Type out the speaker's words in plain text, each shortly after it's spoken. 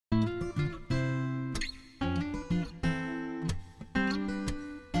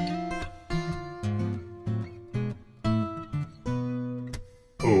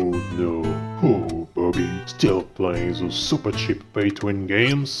Oh no, oh Bobby, still playing those super cheap pay-to-win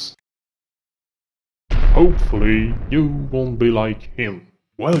games? Hopefully you won't be like him.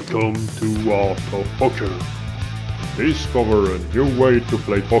 Welcome to Art of Poker. Discover a new way to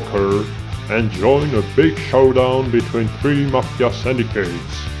play poker and join a big showdown between three mafia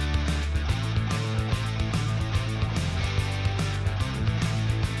syndicates.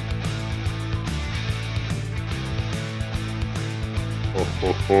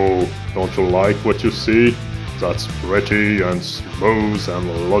 Oh, don't you like what you see? That's pretty and smooth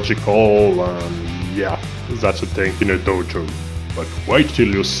and logical and yeah, that's a thing in a dojo. But wait till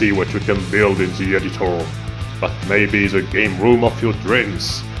you see what you can build in the editor. That may be the game room of your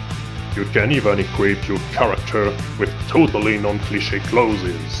dreams. You can even equip your character with totally non-cliché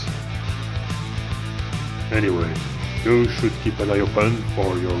clothes. Anyway, you should keep an eye open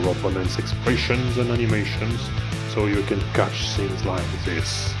for your opponent's expressions and animations, so you can catch things like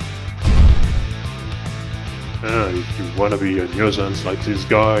this. And if you wanna be a nuisance like this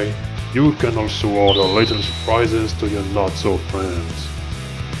guy, you can also order little surprises to your not-so-friends.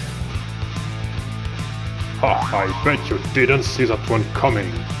 Ha, I bet you didn't see that one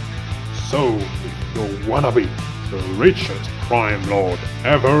coming. So, if you wanna be the richest crime lord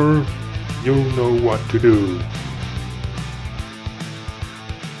ever, you know what to do.